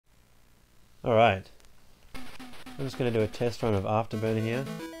Alright. I'm just going to do a test run of Afterburner here.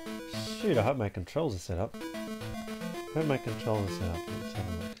 Shoot, I hope my controls are set up. I hope my controls are set up. Let's have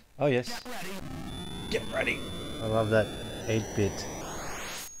a look. Oh yes. Get ready! I love that 8-bit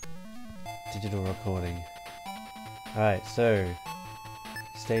digital recording. Alright, so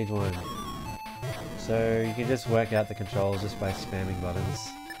stage 1. So you can just work out the controls just by spamming buttons.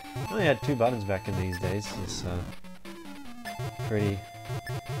 I only had 2 buttons back in these days. It's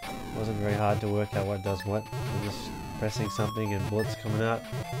wasn't very hard to work out what does what. I'm just pressing something and bullets coming out.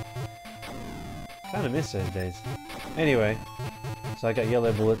 Kinda miss those days. Anyway, so I got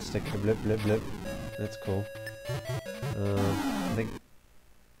yellow bullets that go blip blip blip. That's cool. I think...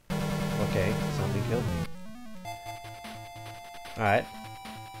 Okay, something killed me. Alright.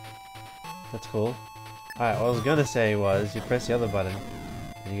 That's cool. Alright, what I was gonna say was, you press the other button,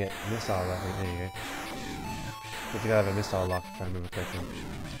 and you get missile locking. There you go. But you gotta have a missile lock if I remember correctly.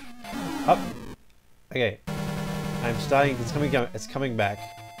 Up! Okay. I'm starting, it's coming back.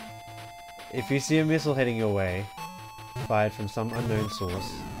 If you see a missile heading your way, fired from some unknown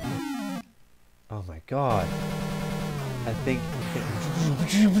source. Oh my god. I think...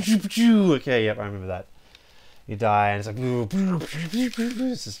 Okay, yep, I remember that. You die and it's like...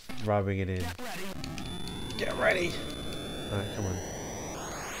 It's just rubbing it in. Get ready! Alright, come on.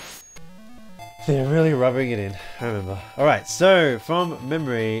 They're really rubbing it in, I remember. Alright, so from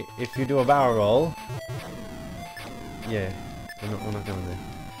memory, if you do a barrel roll... Yeah, we're not going there.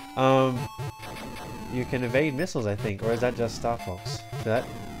 You can evade missiles, I think, or is that just Star Fox?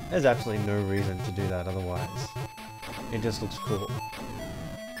 There's absolutely no reason to do that otherwise. It just looks cool.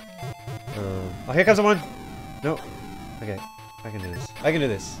 Oh, here comes someone! No. Okay, I can do this. I can do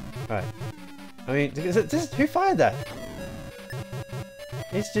this. Alright. I mean, who fired that?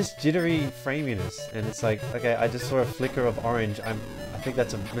 It's just jittery framiness, and it's like, okay, I just saw a flicker of orange. I think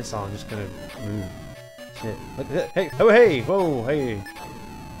that's a missile. I'm just gonna move. Shit. Look, hey, oh hey, whoa, hey.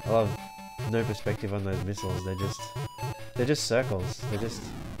 I love no perspective on those missiles. They're just circles. They're just,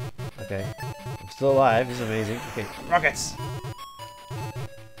 okay. I'm still alive. This is amazing. Okay, rockets.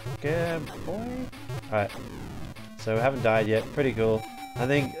 Good boy. All right. So I haven't died yet. Pretty cool. I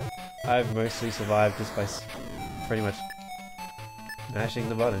think I've mostly survived just by pretty much mashing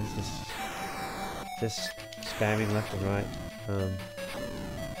the buttons, just spamming left and right,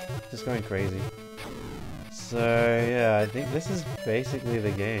 just going crazy. So yeah, I think this is basically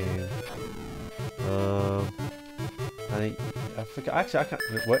the game. I forgot. Actually, I can't.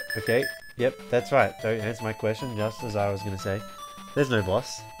 What? Okay. Yep, that's right. Don't answer my question. Just as I was gonna say, there's no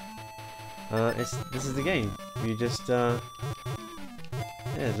boss. This is the game. You just yeah,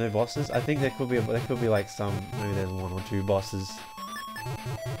 there's no bosses. I think there could be like some, maybe there's 1 or 2 bosses.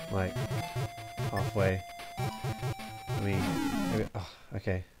 Like halfway. I mean, maybe, oh,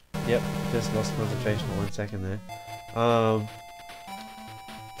 okay. Yep, just lost concentration for 1 second there.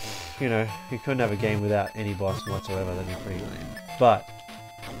 You know, you couldn't have a game without any boss whatsoever. That'd be pretty lame. But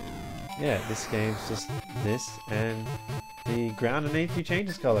yeah, this game's just this, and the ground underneath you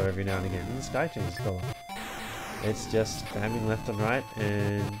changes color every now and again, and the sky changes color. It's just spamming left and right,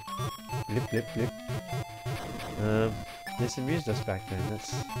 and blip blip blip. This amused us back then.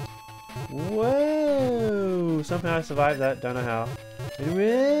 That's... Whoa! Somehow I survived that. Don't know how.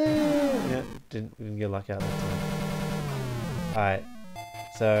 Yeah, didn't get luck out that time. Alright.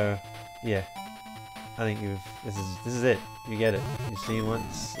 So, yeah. I think this is it. You get it. You've seen one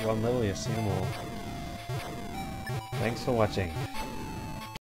level, you've seen them all. Thanks for watching.